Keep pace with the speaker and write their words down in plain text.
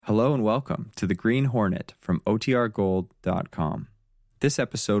Hello and welcome to The Green Hornet from OTRGold.com. This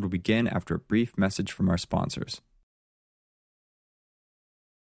episode will begin after a brief message from our sponsors.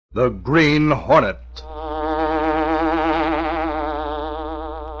 The Green Hornet.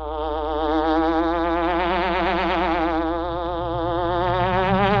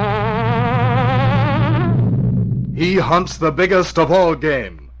 He hunts the biggest of all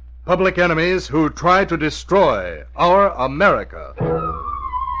game, public enemies who try to destroy our America.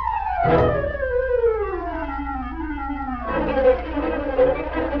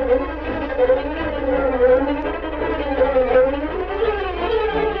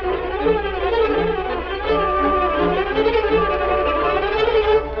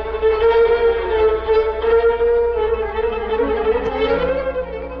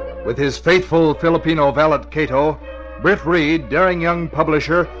 With his faithful Filipino valet Cato, Britt Reed, daring young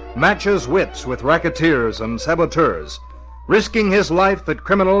publisher, matches wits with racketeers and saboteurs, risking his life that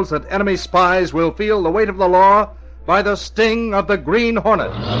criminals, that enemy spies will feel the weight of the law by the sting of the Green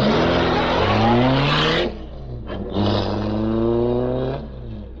Hornet.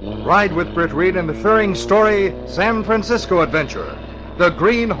 Ride with Britt Reed in the thrilling story, San Francisco Adventure. The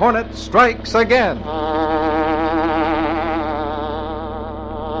Green Hornet strikes again.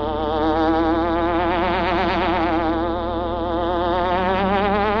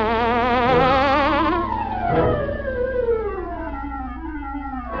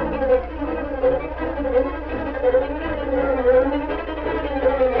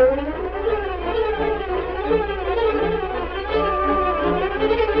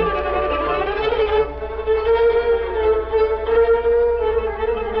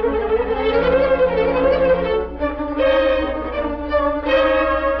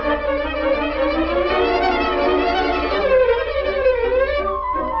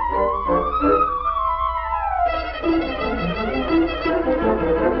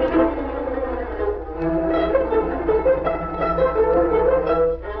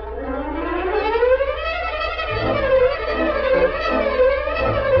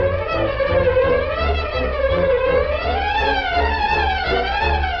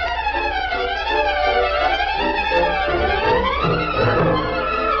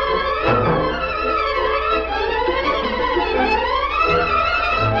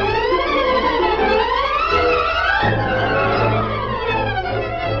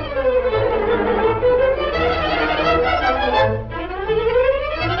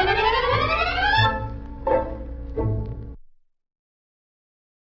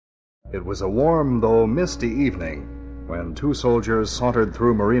 It was a warm, though misty evening when two soldiers sauntered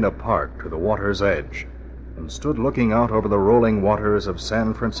through Marina Park to the water's edge and stood looking out over the rolling waters of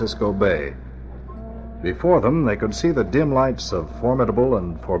San Francisco Bay. Before them, they could see the dim lights of formidable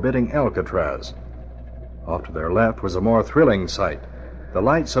and forbidding Alcatraz. Off to their left was a more thrilling sight, the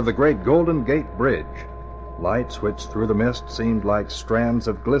lights of the great Golden Gate Bridge, lights which through the mist seemed like strands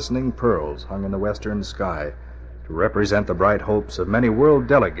of glistening pearls hung in the western sky to represent the bright hopes of many world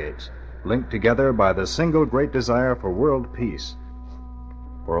delegates linked together by the single great desire for world peace.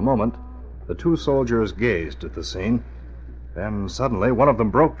 For a moment, the two soldiers gazed at the scene. Then suddenly one of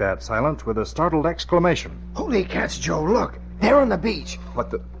them broke that silence with a startled exclamation. Holy cats, Joe, look. They're on the beach. What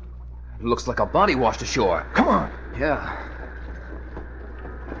the... It looks like a body washed ashore. Come on. Yeah.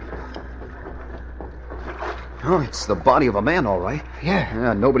 Oh, it's the body of a man, all right.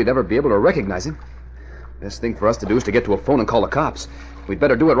 Yeah. Nobody'd ever be able to recognize him. Best thing for us to do is to get to a phone and call the cops. We'd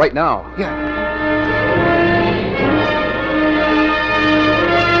better do it right now. Yeah.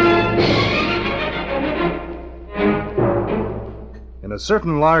 In a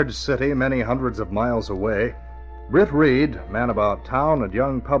certain large city many hundreds of miles away, Britt Reed, man about town and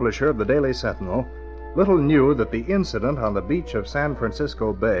young publisher of the Daily Sentinel, little knew that the incident on the beach of San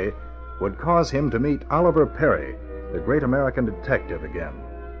Francisco Bay would cause him to meet Oliver Perry, the great American detective, again,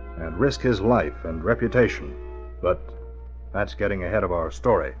 and risk his life and reputation. But that's getting ahead of our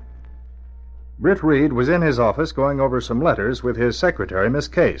story. Britt Reed was in his office going over some letters with his secretary, Miss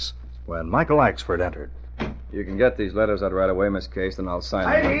Case, when Michael Axford entered. You can get these letters out right away, Miss Case, and I'll sign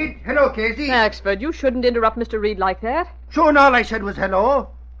Hi, them. Reed. Hello, Casey. Axford, you shouldn't interrupt Mr. Reed like that. Sure, and all I said was hello.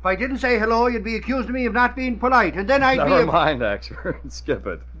 If I didn't say hello, you'd be accusing me of not being polite, and then I'd Never mind, Axford. Skip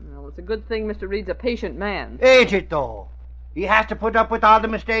it. Well, it's a good thing Mr. Reed's a patient man. Ain't it, though? He has to put up with all the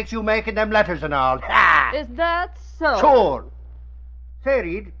mistakes you make in them letters and all. Ha! Is that so? Sure. Say,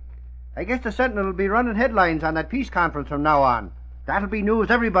 Reed, I guess the Sentinel will be running headlines on that peace conference from now on. That'll be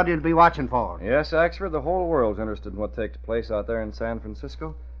news everybody will be watching for. Yes, Axford, the whole world's interested in what takes place out there in San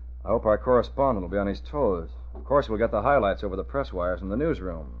Francisco. I hope our correspondent will be on his toes. Of course, we'll get the highlights over the press wires in the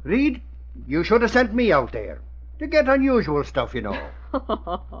newsroom. Reed, you should have sent me out there. To get unusual stuff, you know.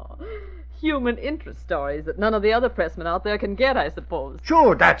 Human interest stories that none of the other pressmen out there can get, I suppose.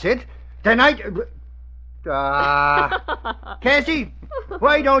 Sure, that's it. Then Casey,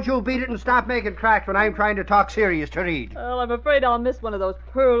 why don't you beat it and stop making tracks when I'm trying to talk serious to Reed? Well, I'm afraid I'll miss one of those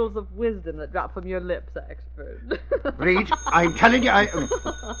pearls of wisdom that drop from your lips, Axford. Reed, I'm telling you, Hello?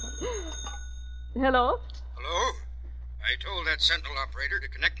 Hello? I told that Sentinel operator to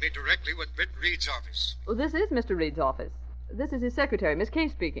connect me directly with Britt Reed's office. Oh, this is Mr. Reed's office. This is his secretary, Miss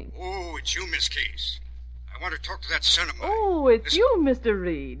Case speaking. Oh, it's you, Miss Case. I want to talk to that son of mine. Oh, it's you, Mr.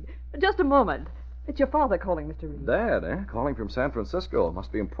 Reed. Just a moment. It's your father calling, Mr. Reed. Dad, eh? Calling from San Francisco.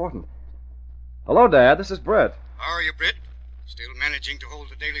 Must be important. Hello, Dad. This is Brett. How are you, Britt? Still managing to hold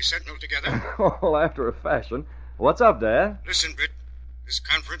the Daily Sentinel together? Well, after a fashion. What's up, Dad? Listen, Britt. This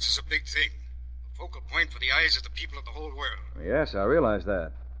conference is a big thing. A focal point for the eyes of the people of the whole world. Yes, I realize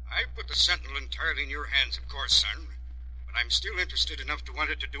that. I put the Sentinel entirely in your hands, of course, son. But I'm still interested enough to want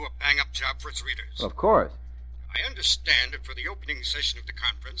it to do a bang-up job for its readers. Of course. I understand that for the opening session of the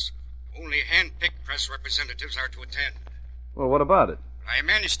conference, only hand-picked press representatives are to attend. Well, what about it? I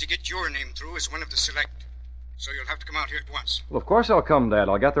managed to get your name through as one of the select, so you'll have to come out here at once. Well, of course I'll come, Dad.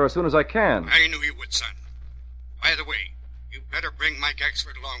 I'll get there as soon as I can. I knew you would, son. By the way, you'd better bring Mike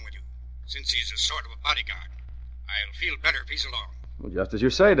Axford along with you, since he's a sort of a bodyguard. I'll feel better if he's along. Well, just as you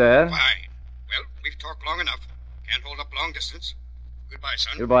say, Dad. Fine. Well, we've talked long enough. Can't hold up long distance. Goodbye,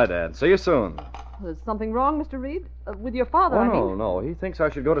 son. Goodbye, Dad. See you soon. There's something wrong, Mr. Reed? With your father, Oh, I no, mean. no. He thinks I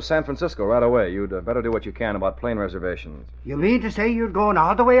should go to San Francisco right away. You'd better do what you can about plane reservations. You mean to say you're going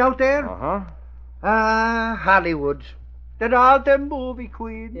all the way out there? Uh-huh. Hollywood. They're all them movie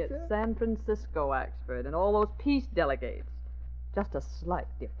queens. It's San Francisco, Axford, and all those peace delegates. Just a slight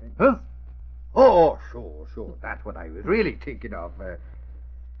difference. Huh? Oh, sure. That's what I was really thinking of.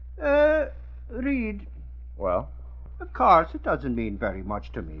 Reed, Well? of course, it doesn't mean very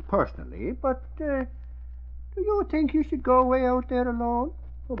much to me personally, but do you think you should go away out there alone?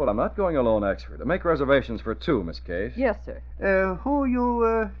 Oh, but I'm not going alone, Axford. To make reservations for two, Miss Case. Yes, sir. Who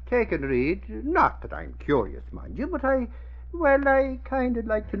you taking, Reed? Not that I'm curious, mind you, but I kind of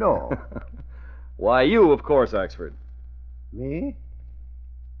like to know. Why, you, of course, Axford. Me?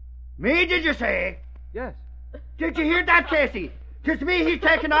 Me, did you say? Yes. Did you hear that, Casey? 'Tis me he's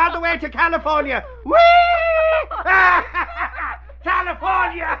taking all the way to California. Whee!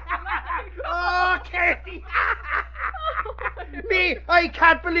 California! Oh, Casey! Me, I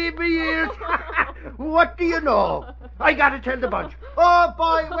can't believe me ears. What do you know? I gotta tell the bunch. Oh,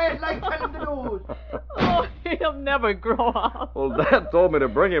 boy, wait till I tell him the news. Oh, he'll never grow up. Well, Dad told me to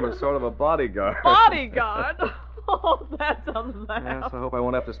bring him as sort of a bodyguard. Bodyguard? Oh, that's a laugh. Yes, I hope I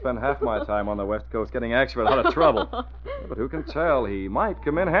won't have to spend half my time on the West Coast getting Axford out of trouble. But who can tell? He might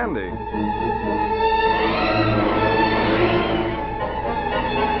come in handy.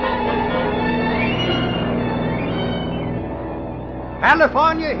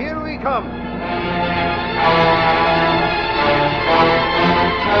 California, here we come.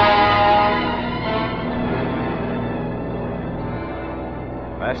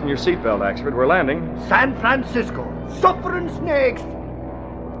 Fasten your seatbelt, Axford. We're landing. San Francisco. Suffering snakes.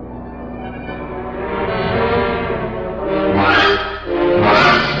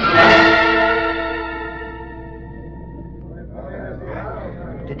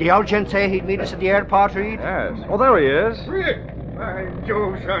 Did the old gent say he'd meet us at the airport, Reed? Yes. Oh, there he is. By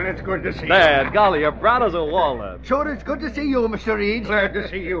Joe, son, it's good to see Dad, golly, you're brown as a walnut. Sure, it's good to see you, Mr. Reed. Glad to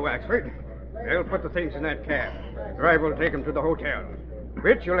see you, Axford. They'll put the things in that cab. The driver will take them to the hotel.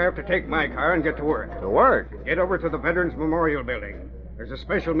 Rich, you'll have to take my car and get to work. To work? Get over to the Veterans Memorial Building. There's a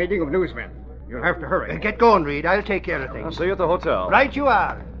special meeting of newsmen. You'll have to hurry. Get going, Reed. I'll take care of I'll things. see you at the hotel. Right you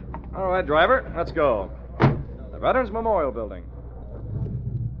are. All right, driver, let's go. The Veterans Memorial Building.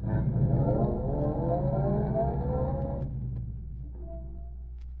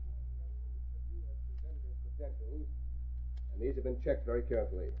 And these have been checked very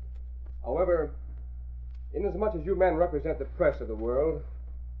carefully. However, inasmuch as you men represent the press of the world,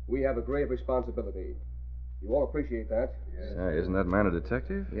 we have a grave responsibility. You all appreciate that? Say, isn't that man a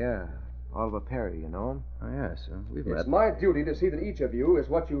detective? Yeah. Oliver Perry, you know him? Oh, yes. We've It's met. my duty to see that each of you is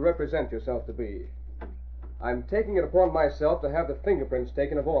what you represent yourself to be. I'm taking it upon myself to have the fingerprints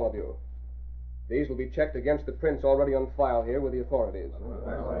taken of all of you. These will be checked against the prints already on file here with the authorities.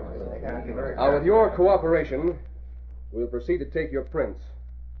 Now, with your cooperation, we'll proceed to take your prints.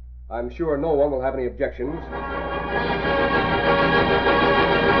 I'm sure no one will have any objections.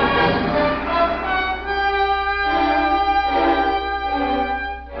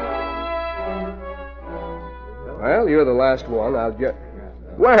 Well, you're the last one.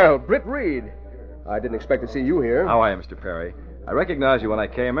 Well, Britt Reed. I didn't expect to see you here. How are you, Mr. Perry? I recognized you when I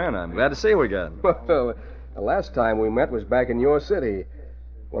came in. I'm glad to see you again. Well, the last time we met was back in your city,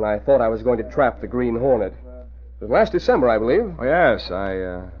 when I thought I was going to trap the Green Hornet. It was last December, I believe. Oh, yes,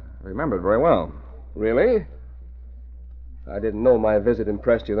 I remember it very well. Really? I didn't know my visit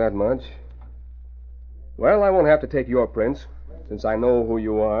impressed you that much. Well, I won't have to take your prints, since I know who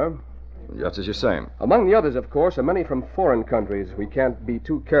you are. Just as you say. Among the others, of course, are many from foreign countries. We can't be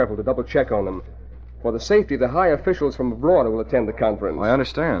too careful to double-check on them. For the safety of the high officials from abroad who will attend the conference. I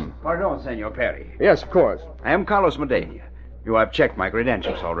understand. Pardon, Senor Perry. Yes, of course. I am Carlos Medina. You have checked my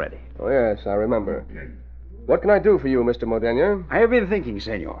credentials already. Oh, yes, I remember. What can I do for you, Mr. Modena? I have been thinking,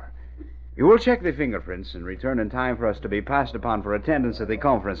 Senor. You will check the fingerprints and return in time for us to be passed upon for attendance at the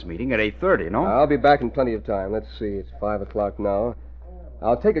conference meeting at 8:30, no? I'll be back in plenty of time. Let's see, it's 5 o'clock now.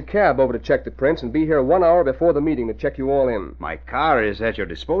 I'll take a cab over to check the prints and be here 1 hour before the meeting to check you all in. My car is at your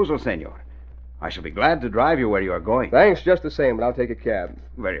disposal, Senor. I shall be glad to drive you where you are going. Thanks just the same, but I'll take a cab.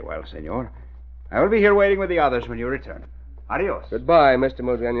 Very well, Senor. I will be here waiting with the others when you return. Adios. Goodbye, Mr.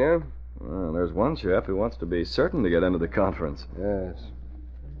 Modena. Well, there's one chap who wants to be certain to get into the conference. Yes.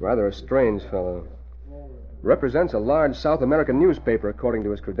 Rather a strange fellow. Represents a large South American newspaper, according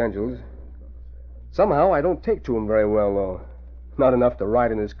to his credentials. Somehow I don't take to him very well, though. Not enough to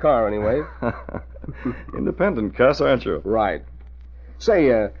ride in his car, anyway. Independent cuss, aren't you? Right.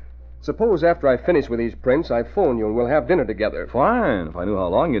 Say, suppose after I finish with these prints, I phone you and we'll have dinner together. Fine. If I knew how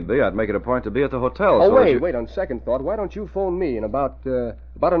long you'd be, I'd make it a point to be at the hotel. Oh, wait. On second thought, why don't you phone me in about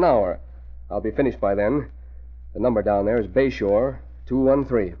an hour? I'll be finished by then. The number down there is Bayshore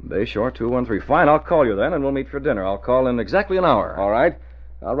 213. Bayshore 213. Fine, I'll call you then, and we'll meet for dinner. I'll call in exactly an hour. All right.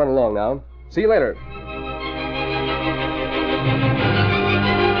 I'll run along now. See you later.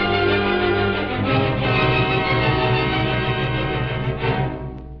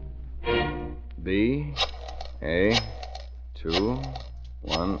 B-A-2-1-3.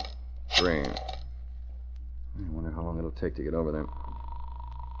 I wonder how long it'll take to get over there.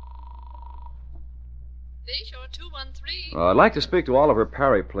 Bayshore 213. I'd like to speak to Oliver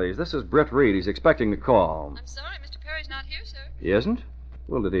Perry, please. This is Britt Reed. He's expecting the call. I'm sorry, Mr. Perry's not here, sir. He isn't?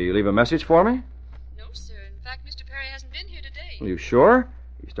 Well, did he leave a message for me? No, sir. In fact, Mr. Perry hasn't been here today. Are you sure?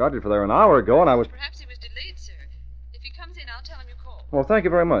 He started for there an hour ago, and I was... Perhaps he was delayed, sir. If he comes in, I'll tell him you called. Well, thank you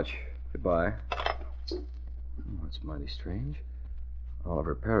very much. Goodbye. That's mighty strange.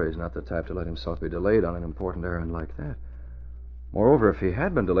 Oliver Perry's not the type to let himself be delayed on an important errand like that. Moreover, if he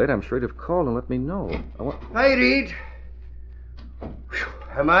had been delayed, I'm sure he'd have called and let me know. Hi, Reed. Whew,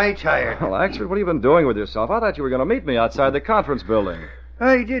 am I tired? Well, Axford, what have you been doing with yourself? I thought you were going to meet me outside the conference building.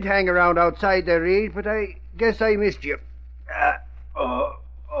 I did hang around outside there, Reed, but I guess I missed you.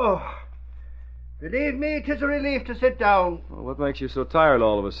 Believe me, it is a relief to sit down. Well, what makes you so tired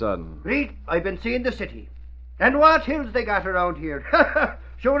all of a sudden? Reed, I've been seeing the city. And what hills they got around here.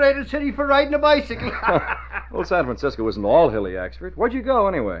 Sure ain't a city for riding a bicycle. Well, San Francisco isn't all hilly, Axford. Where'd you go,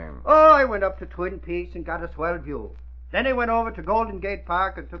 anyway? Oh, I went up to Twin Peaks and got a swell view. Then I went over to Golden Gate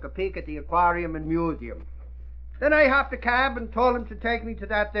Park and took a peek at the aquarium and museum. Then I hopped a cab and told him to take me to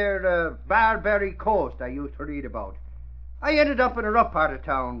that there Barberry Coast I used to read about. I ended up in a rough part of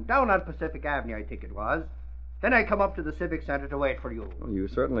town, down on Pacific Avenue, I think it was. Then I come up to the Civic Center to wait for you. Well, you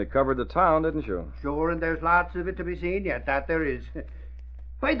certainly covered the town, didn't you? Sure, and there's lots of it to be seen yet, that there is.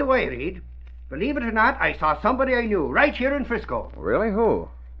 By the way, Reed, believe it or not, I saw somebody I knew right here in Frisco. Really? Who?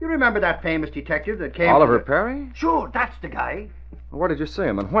 You remember that famous detective that came... Oliver Perry? Sure, that's the guy. Well, where did you see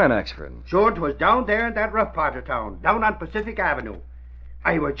him, and when, Axford? Sure, it was down there in that rough part of town, down on Pacific Avenue.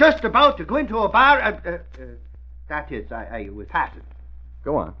 I was just about to go into a bar... that is, I was passing.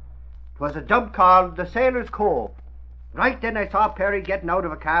 Go on. It was a dub called the Sailor's Cove. Right then I saw Perry getting out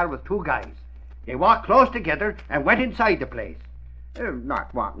of a car with two guys. They walked close together and went inside the place.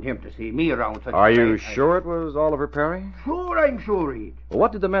 Not wanting him to see me around such Are a you place, sure it was Oliver Perry? Sure, I'm sure, Reed. Well,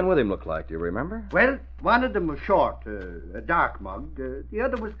 what did the men with him look like? Do you remember? Well, one of them was short, a dark mug. The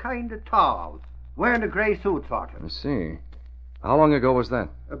other was kind of tall, wearing a grey suit, sort of. I see. How long ago was that?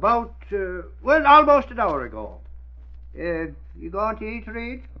 About, almost an hour ago. You going to eat,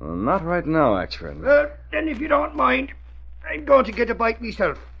 Reed? Not right now, Axford. Then if you don't mind, I'm going to get a bite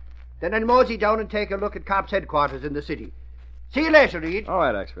myself. Then I'll mosey down and take a look at cops' headquarters in the city. See you later, Reed. All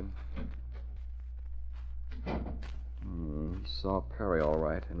right, Axford. He saw Perry all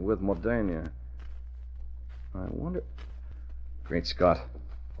right, and with Modena. I wonder... Great Scott.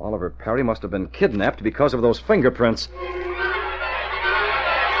 Oliver Perry must have been kidnapped because of those fingerprints.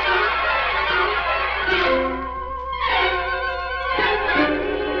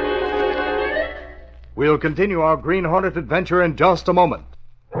 We'll continue our Green Hornet adventure in just a moment.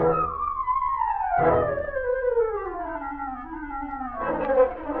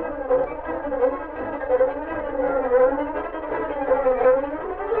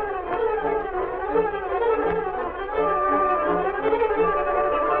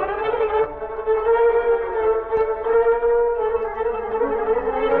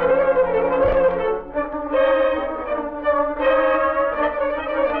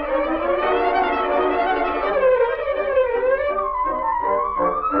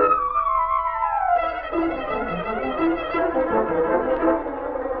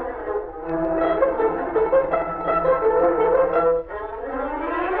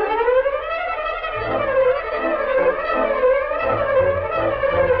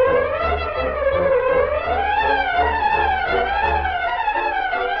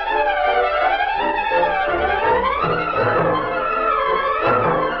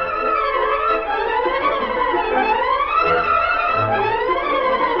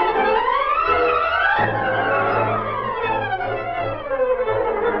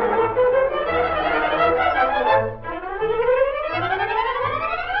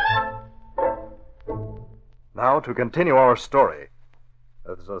 Now, to continue our story.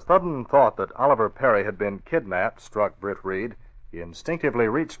 As a sudden thought that Oliver Perry had been kidnapped struck Britt Reed, he instinctively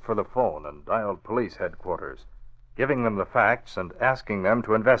reached for the phone and dialed police headquarters, giving them the facts and asking them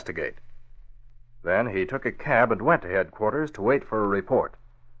to investigate. Then he took a cab and went to headquarters to wait for a report.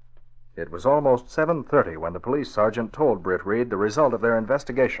 It was almost 7:30 when the police sergeant told Britt Reed the result of their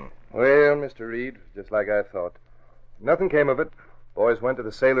investigation. Well, Mr. Reed, just like I thought. Nothing came of it. Boys went to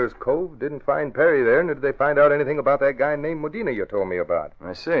the Sailor's Cove, didn't find Perry there, nor did they find out anything about that guy named Modena you told me about.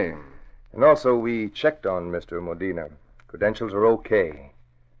 I see. And also, we checked on Mr. Modena. Credentials are okay.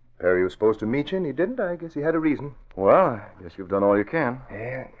 Perry was supposed to meet you, and he didn't. I guess he had a reason. Well, I guess you've done all you can.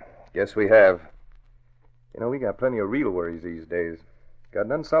 Yeah, guess we have. You know, we got plenty of real worries these days. Got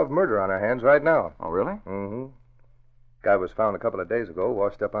an unsolved murder on our hands right now. Oh, really? Mm-hmm. Guy was found a couple of days ago,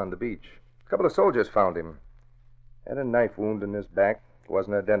 washed up on the beach. A couple of soldiers found him. Had a knife wound in his back.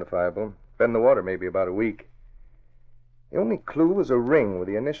 Wasn't identifiable. Been in the water maybe about a week. The only clue was a ring with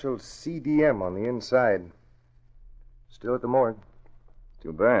the initials CDM on the inside. Still at the morgue.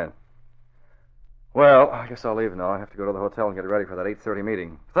 Too bad. Well, I guess I'll leave now. I have to go to the hotel and get ready for that 8:30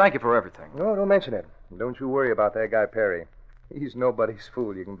 meeting. Thank you for everything. No, don't mention it. Don't you worry about that guy Perry. He's nobody's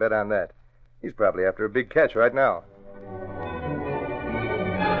fool, you can bet on that. He's probably after a big catch right now.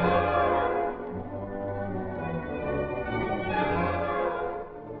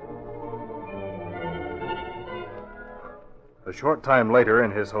 A short time later,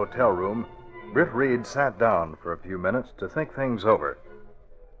 in his hotel room, Britt Reed sat down for a few minutes to think things over.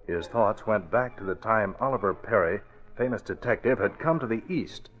 His thoughts went back to the time Oliver Perry, famous detective, had come to the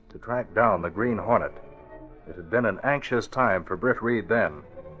east to track down the Green Hornet. It had been an anxious time for Britt Reed then,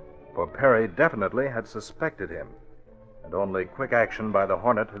 for Perry definitely had suspected him, and only quick action by the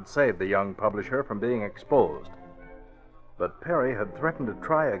Hornet had saved the young publisher from being exposed. But Perry had threatened to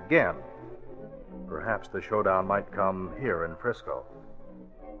try again. Perhaps the showdown might come here in Frisco.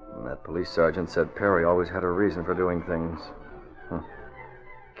 And that police sergeant said Perry always had a reason for doing things.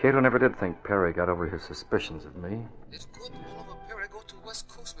 Cato never did think Perry got over his suspicions of me. If good Oliver Perry go to West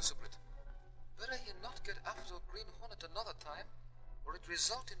Coast, Mr. Britt, better he not get after Green Hornet another time, or it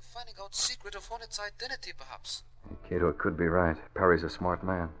result in finding out secret of Hornet's identity, perhaps. Cato could be right. Perry's a smart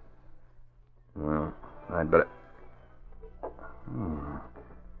man. Well, I'd better...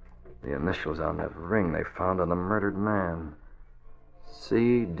 The initials on that ring they found on the murdered man.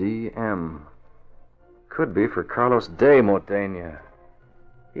 CDM. Could be for Carlos de Modena.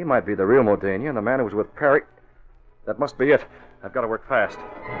 He might be the real Modena, and the man who was with Perry... That must be it. I've got to work fast.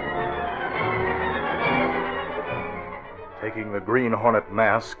 Taking the Green Hornet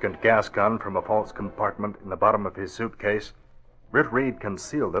mask and gas gun from a false compartment in the bottom of his suitcase, Britt Reed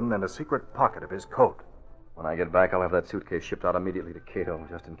concealed them in a secret pocket of his coat. When I get back, I'll have that suitcase shipped out immediately to Cato,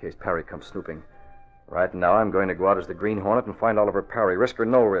 just in case Perry comes snooping. Right now, I'm going to go out as the Green Hornet and find Oliver Perry, risk or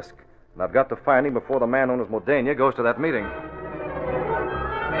no risk. And I've got to find him before the man known as Modena goes to that meeting.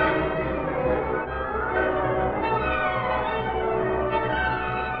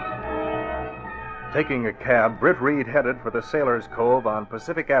 Taking a cab, Britt Reed headed for the Sailor's Cove on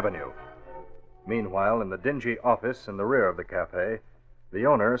Pacific Avenue. Meanwhile, in the dingy office in the rear of the cafe, the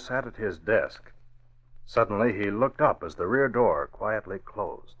owner sat at his desk. Suddenly, he looked up as the rear door quietly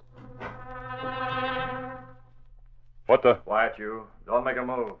closed. What the? Quiet, you. Don't make a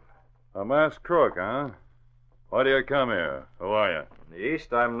move. A masked crook, huh? Why do you come here? Who are you? In the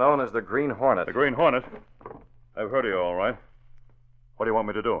East, I'm known as the Green Hornet. The Green Hornet? I've heard of you, all right. What do you want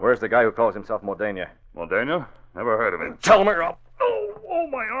me to do? Where's the guy who calls himself Modena? Modena? Never heard of him. Tell me up. Oh, Oh,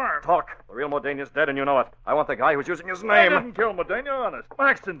 my arm. Talk. The real Modenia's dead, and you know it. I want the guy who's using his I name. didn't kill Modena, honest.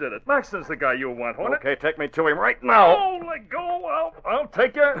 Maxton did it. Maxton's the guy you want, Hornet. Okay, take me to him right now. Oh, let go. I'll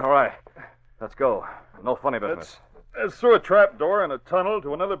take you. All right. Let's go. No funny business. It's through a trap door and a tunnel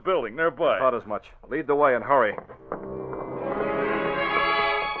to another building nearby. I thought as much. Lead the way and hurry.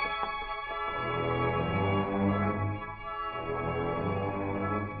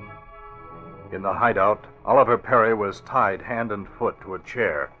 In the hideout, Oliver Perry was tied hand and foot to a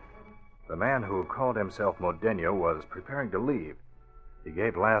chair. The man who called himself Modena was preparing to leave. He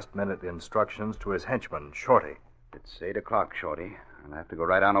gave last-minute instructions to his henchman, Shorty. It's 8 o'clock, Shorty. I'll have to go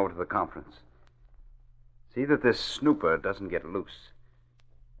right on over to the conference. See that this snooper doesn't get loose.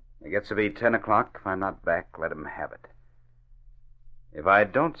 It gets to be 10 o'clock. If I'm not back, let him have it. If I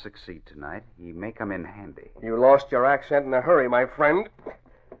don't succeed tonight, he may come in handy. You lost your accent in a hurry, my friend.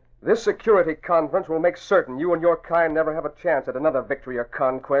 This security conference will make certain you and your kind never have a chance at another victory or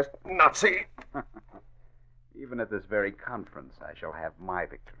conquest. Nazi! Even at this very conference, I shall have my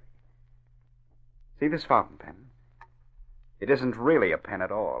victory. See this fountain pen? It isn't really a pen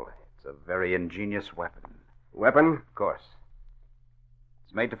at all. It's a very ingenious weapon. Weapon? Of course.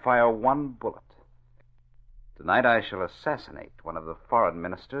 It's made to fire one bullet. Tonight I shall assassinate one of the foreign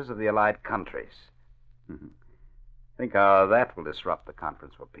ministers of the Allied countries. Think how that will disrupt the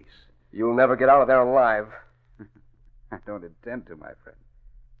conference for peace. You'll never get out of there alive. I don't intend to, my friend.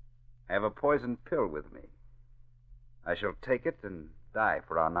 I have a poison pill with me. I shall take it and die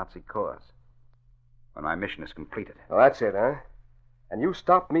for our Nazi cause when my mission is completed. Well, that's it, huh? And you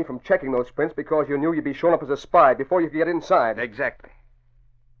stopped me from checking those prints because you knew you'd be shown up as a spy before you could get inside. Exactly.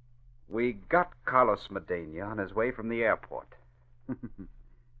 We got Carlos Modena on his way from the airport.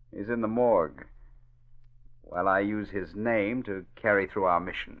 He's in the morgue. While I use his name to carry through our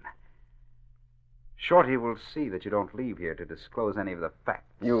mission. Shorty will see that you don't leave here to disclose any of the facts.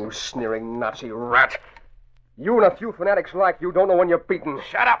 You sneering Nazi rat. You and a few fanatics like you don't know when you're beaten.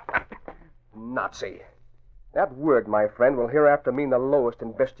 Shut up! Nazi. That word, my friend, will hereafter mean the lowest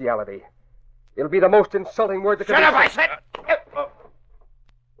in bestiality. It'll be the most insulting word that can be... Shut up, I said!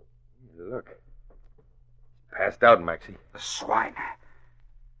 Look. Passed out, Maxie. The swine.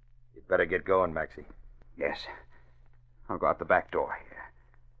 You'd better get going, Maxie. Yes. I'll go out the back door here.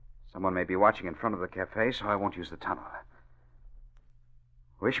 Someone may be watching in front of the cafe, so I won't use the tunnel.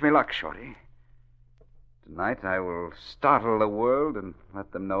 Wish me luck, Shorty. Tonight I will startle the world and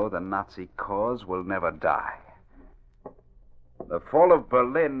let them know the Nazi cause will never die. The fall of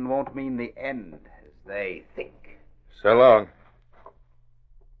Berlin won't mean the end, as they think. So long.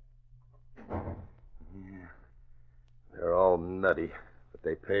 Yeah. They're all nutty, but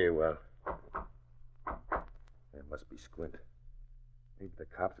they pay well. There must be Squint. Maybe the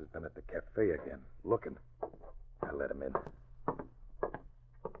cops has been at the cafe again, looking. I'll let him in.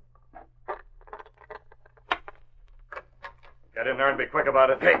 Get in there and be quick about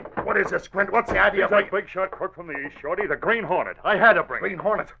it. Hey, what is this, Squint? What's the idea? He's that big shot crook from the East, Shorty, the Green Hornet. I had to bring Green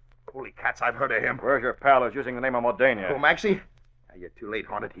Hornet? Holy cats, I've heard of him. Where's your pal who's using the name of Modena? Oh, Maxie? You're too late,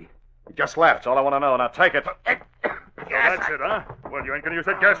 Hornet. He just left. That's all I want to know. Now take it. So that's it, huh? Well, you ain't gonna use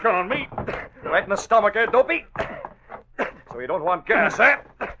that gas gun on me. Right in the stomach, eh, dopey? So you don't want gas, eh?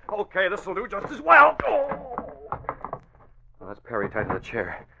 Okay, this'll do just as well. Well, that's Perry tied to the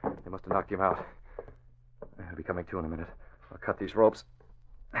chair. They must have knocked him out. He'll be coming to in a minute. I'll cut these ropes.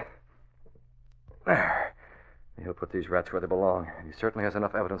 There. He'll put these rats where they belong. He certainly has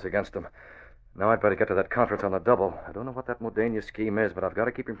enough evidence against them. Now I'd better get to that conference on the double. I don't know what that Modena scheme is, but I've got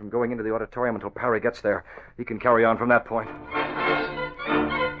to keep him from going into the auditorium until Perry gets there. He can carry on from that point.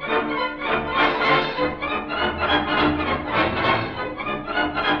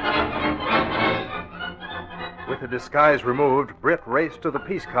 With the disguise removed, Britt raced to the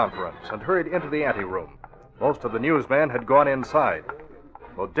peace conference and hurried into the anteroom. Most of the newsmen had gone inside.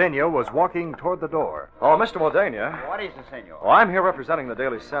 Modena was walking toward the door. Oh, Mr. Modena. What is it, senor? Oh, I'm here representing the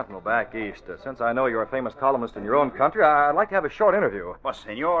Daily Sentinel back east. Since I know you're a famous columnist in your own country, I'd like to have a short interview. Well,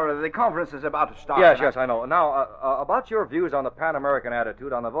 senor, the conference is about to start. Yes, I know. Now, about your views on the Pan-American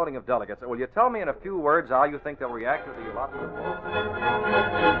attitude on the voting of delegates, will you tell me in a few words how you think they'll react to the allotment of votes?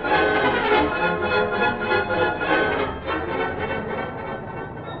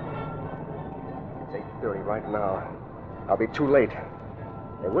 It's 8:30 right now. I'll be too late.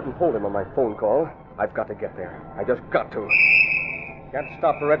 They wouldn't hold him on my phone call. I've got to get there. I just got to. Can't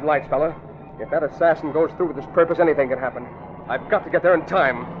stop the red lights, fella. If that assassin goes through with his purpose, anything can happen. I've got to get there in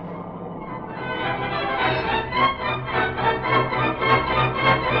time.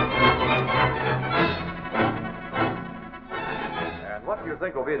 And what do you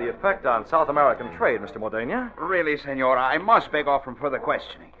think will be the effect on South American trade, Mr. Modena? Really, Senor, I must beg off from further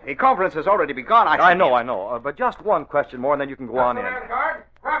questioning. The conference has already begun. I know. But just one question more, and then you can go on in. Guard,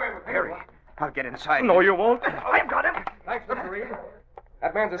 grab him. Harry, I'll get inside. No, you won't. I've got him. Thanks, Mr. Reed.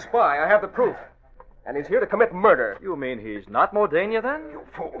 That man's a spy. I have the proof. And he's here to commit murder. You mean he's not Modena, then? You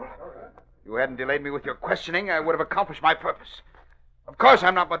fool. You hadn't delayed me with your questioning, I would have accomplished my purpose. Of course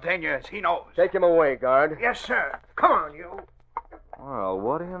I'm not Modena, as he knows. Take him away, guard. Yes, sir. Come on, you. Well,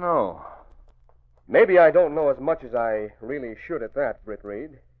 what do you know? Maybe I don't know as much as I really should at that, Britt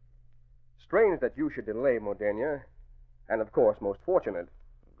Reed. Strange that you should delay, Modena. And, of course, most fortunate.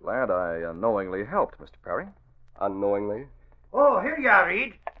 Glad I unknowingly helped, Mr. Perry. Unknowingly? Oh, here you are,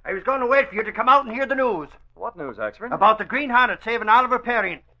 Reed. I was going to wait for you to come out and hear the news. What news, Axford? About the Green Hornet saving Oliver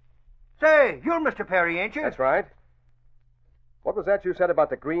Perry. Say, you're Mr. Perry, ain't you? That's right. What was that you said about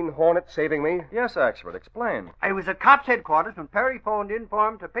the Green Hornet saving me? Yes, Axford. Explain. I was at cops' headquarters when Perry phoned in for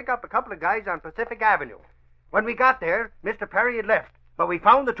him to pick up a couple of guys on Pacific Avenue. When we got there, Mr. Perry had left, but we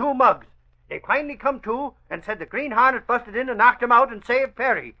found the two mugs. They finally come to and said the Green Hornet busted in and knocked him out and saved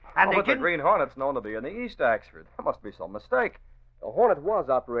Perry. And but didn't... the Green Hornet's known to be in the East, Axford. There must be some mistake. The Hornet was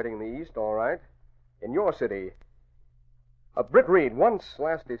operating in the East, all right. In your city. Britt Reed, once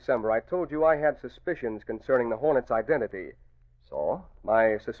last December, I told you I had suspicions concerning the Hornet's identity. So?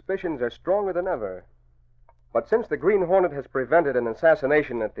 My suspicions are stronger than ever. But since the Green Hornet has prevented an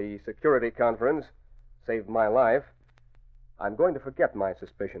assassination at the security conference, saved my life, I'm going to forget my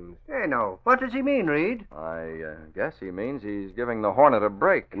suspicions. Hey, no. What does he mean, Reed? I guess he means he's giving the Hornet a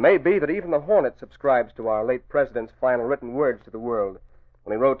break. It may be that even the Hornet subscribes to our late president's final written words to the world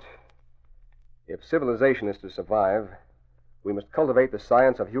when he wrote, "If civilization is to survive, we must cultivate the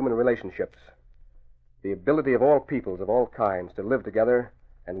science of human relationships, the ability of all peoples of all kinds to live together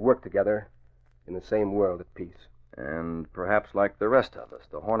and work together in the same world at peace." And perhaps like the rest of us,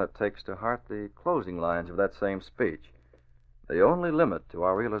 the Hornet takes to heart the closing lines of that same speech. The only limit to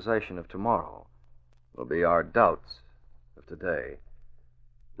our realization of tomorrow will be our doubts of today.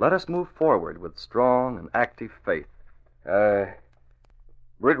 Let us move forward with strong and active faith.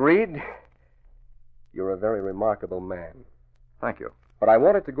 Britt Reed, you're a very remarkable man. Thank you. But I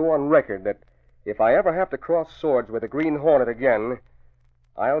want it to go on record that if I ever have to cross swords with the Green Hornet again,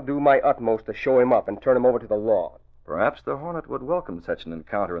 I'll do my utmost to show him up and turn him over to the law. Perhaps the Hornet would welcome such an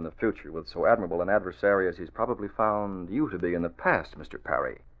encounter in the future with so admirable an adversary as he's probably found you to be in the past, Mr.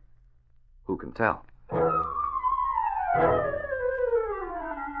 Perry. Who can tell?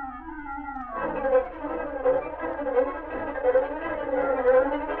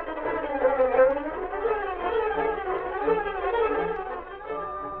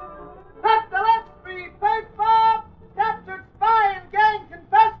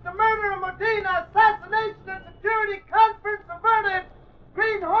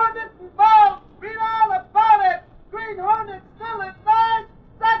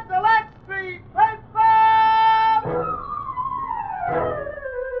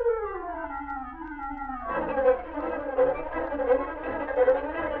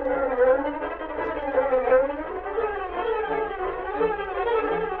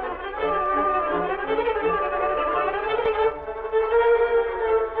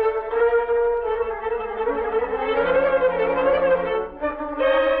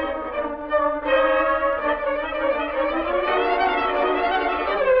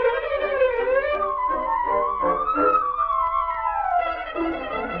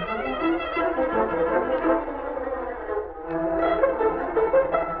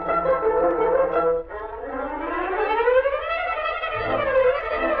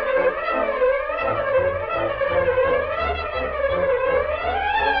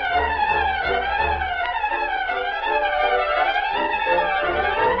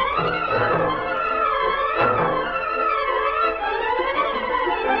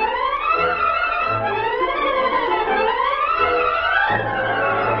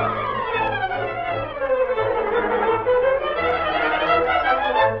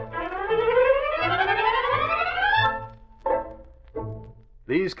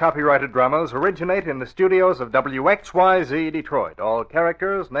 These copyrighted dramas originate in the studios of WXYZ Detroit. All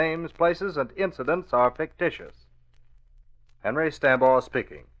characters, names, places, and incidents are fictitious. Henry Stambaugh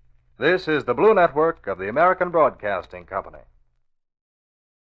speaking. This is the Blue Network of the American Broadcasting Company.